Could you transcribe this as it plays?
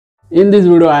In this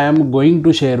video, I am going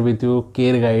to share with you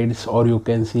care guides, or you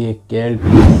can see a care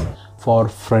tips for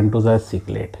Frontosa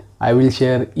Cichlid. I will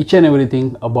share each and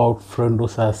everything about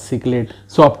Frontosa Cichlid.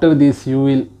 So after this, you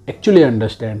will actually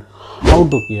understand how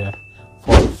to care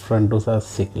for Frontosa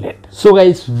Cichlid. So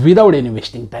guys, without any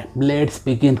wasting time, let's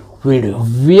begin video.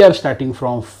 We are starting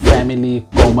from family,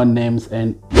 common names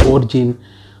and origin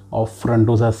of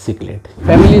Frontosa Cichlid.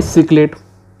 Family is Cichlid,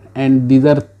 and these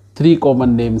are three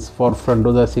common names for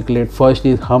Frontosa Cichlid. First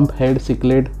is humphead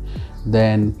cichlid,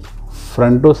 then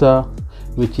Frontosa,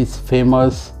 which is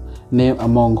famous name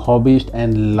among hobbyists,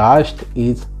 and last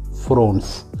is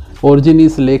Frons. Origin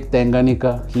is Lake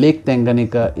Tanganyika. Lake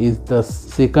Tanganyika is the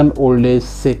second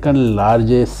oldest, second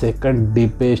largest, second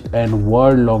deepest and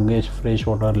world longest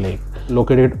freshwater lake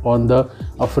located on the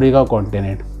Africa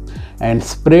continent and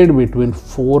spread between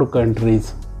four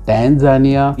countries: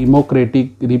 Tanzania,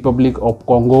 Democratic Republic of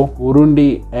Congo,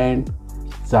 Burundi and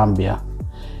Zambia.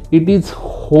 It is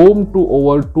home to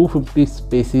over 250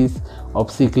 species of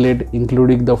cichlid,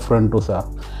 including the Frontosa,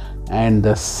 and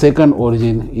the second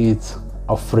origin is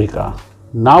Africa.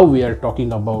 Now we are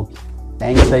talking about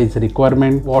tank size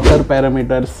requirement, water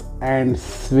parameters and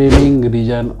swimming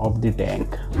region of the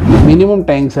tank. Minimum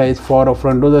tank size for a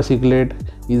Frontosa cichlid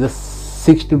is a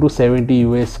 60 to 70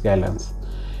 US gallons.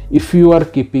 If you are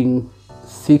keeping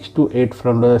 6 to 8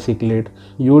 Frontosa cichlid,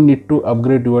 you need to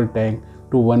upgrade your tank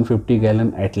to 150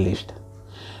 gallon at least.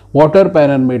 Water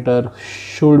parameter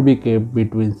should be kept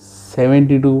between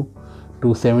 72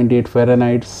 to 78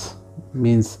 Fahrenheit,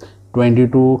 means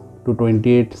 22 to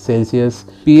 28 Celsius,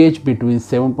 pH between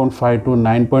 7.5 to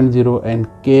 9.0 and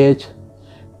KH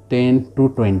 10 to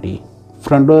 20.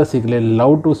 Frontosa cichlid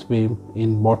love to swim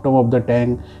in bottom of the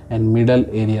tank and middle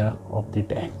area of the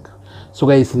tank. So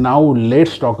guys, now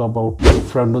let's talk about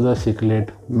Frontosa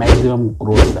cichlid maximum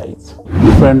growth size.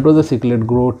 Frontosa cichlid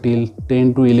grow till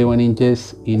 10 to 11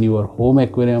 inches in your home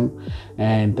aquarium,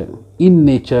 and in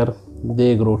nature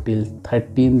they grow till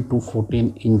 13 to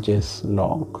 14 inches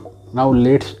long. Now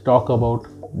let's talk about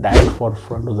diet for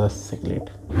Frontosa cichlid.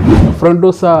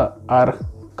 Frontosa are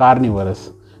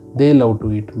carnivorous. They love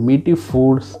to eat meaty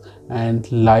foods and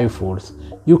live foods.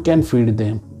 You can feed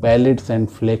them pallets and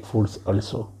flake foods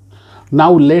also.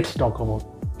 Now let's talk about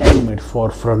tank mates for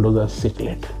Frontosa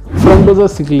cichlid. Frontosa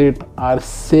cichlid are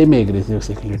semi-aggressive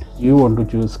cichlid. You want to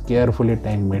choose carefully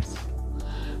tank mates.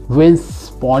 When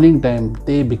spawning time,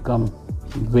 they become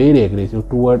very aggressive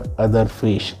toward other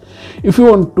fish. If you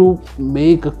want to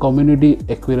make a community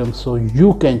aquarium, so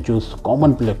you can choose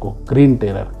common pleco, green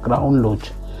terror, crown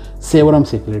loach, Severum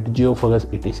cichlid, geophagus,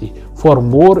 etc. For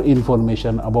more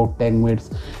information about tank mates,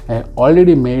 I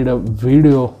already made a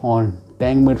video on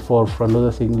tank mate for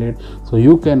Frontosa cichlid, so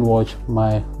you can watch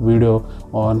my video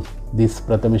on this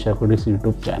Prathmesh Aquatics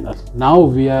YouTube channel. Now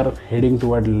we are heading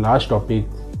toward last topic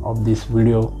of this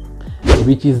video,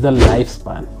 which is the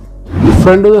lifespan.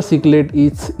 Frontosa cichlid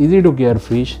is easy to care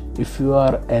fish. If you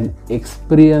are an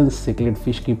experienced cichlid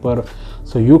fish keeper,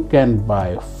 so you can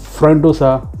buy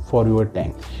Frontosa for your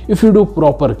tank. If you do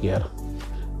proper care,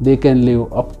 they can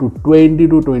live up to 20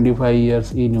 to 25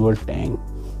 years in your tank.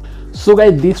 So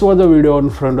guys, this was the video on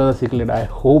Frontosa cichlid. I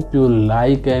hope you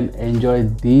like and enjoy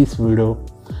this video.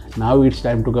 Now it's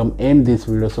time to come end this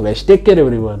video. So guys, take care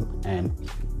everyone and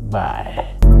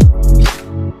bye.